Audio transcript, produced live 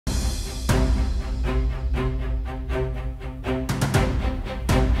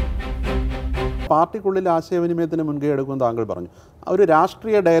പാർട്ടിക്കുള്ളിൽ ആശയവിനിമയത്തിന് മുൻകൈ എടുക്കുമെന്ന് താങ്കൾ പറഞ്ഞു. ഒരു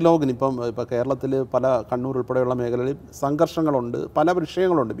രാഷ്ട്രീയ ഡയലോഗിന് ഇപ്പോൾ കേരളത്തിൽ പല കണ്ണൂർ ഉൾപ്പെടെയുള്ള മേഖലകളിൽ സംഘർഷങ്ങളുണ്ട്, പല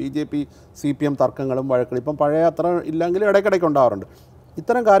വിഷയങ്ങളുണ്ട്. BJP CPM തർക്കങ്ങളും വഴക്കുകളും ഇപ്പം പഴയ അത്ര ഇല്ലെങ്കിലും ഇടയ്ക്കിടയ്ക്ക് ഉണ്ടാവാറുണ്ട്.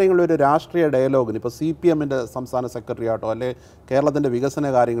 ഇത്തരം കാര്യങ്ങളിൽ ഒരു രാഷ്ട്രീയ ഡയലോഗിന് ഇപ്പോൾ CPMൻ്റെ സംസ്ഥാന സെക്രട്ടറി ആയിട്ടോ അല്ലെങ്കിൽ കേരളത്തിൻ്റെ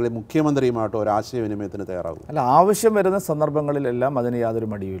വികസന കാര്യങ്ങളിൽ മുഖ്യമന്ത്രിയുമായിട്ടോ ഒരു ആശയവിനിമയത്തിന് തയ്യാറാകും. അല്ല, ആവശ്യം വരുന്ന സന്ദർഭങ്ങളിലെല്ലാം അതിന് യാതൊരു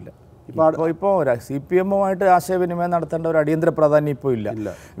മടിയുമില്ല. ഇപ്പോൾ CPM-ഉമായിട്ട് ആശയവിനിമയം നടത്തേണ്ട ഒരു അടിയന്തര പ്രാധാന്യം ഇപ്പോൾ ഇല്ല.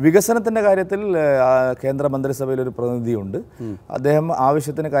 വികസനത്തിൻ്റെ കാര്യത്തിൽ കേന്ദ്രമന്ത്രിസഭയിൽ ഒരു പ്രതിനിധിയുണ്ട്. അദ്ദേഹം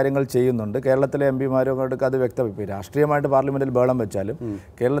ആവശ്യത്തിന് കാര്യങ്ങൾ ചെയ്യുന്നുണ്ട്. കേരളത്തിലെ MP-മാരോടൊക്കെ അത് വ്യക്തമായി. രാഷ്ട്രീയമായിട്ട് പാർലമെൻറ്റിൽ ബഹളം വെച്ചാലും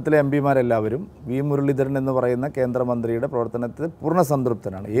കേരളത്തിലെ MP-മാരെല്ലാവരും മുരളീധരൻ എന്ന് പറയുന്ന കേന്ദ്രമന്ത്രിയുടെ പ്രവർത്തനത്തിൽ പൂർണ്ണ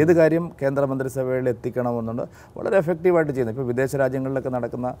സംതൃപ്തനാണ്. ഏത് കാര്യം കേന്ദ്രമന്ത്രിസഭയിൽ എത്തിക്കണമെന്നുണ്ട് വളരെ എഫക്റ്റീവായിട്ട് ചെയ്യുന്നത്. ഇപ്പോൾ വിദേശ രാജ്യങ്ങളിലൊക്കെ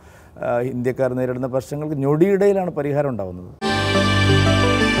നടക്കുന്ന ഇന്ത്യക്കാർ നേരിടുന്ന പ്രശ്നങ്ങൾക്ക് ഞൊടിയിടയിലാണ് പരിഹാരം ഉണ്ടാകുന്നത്.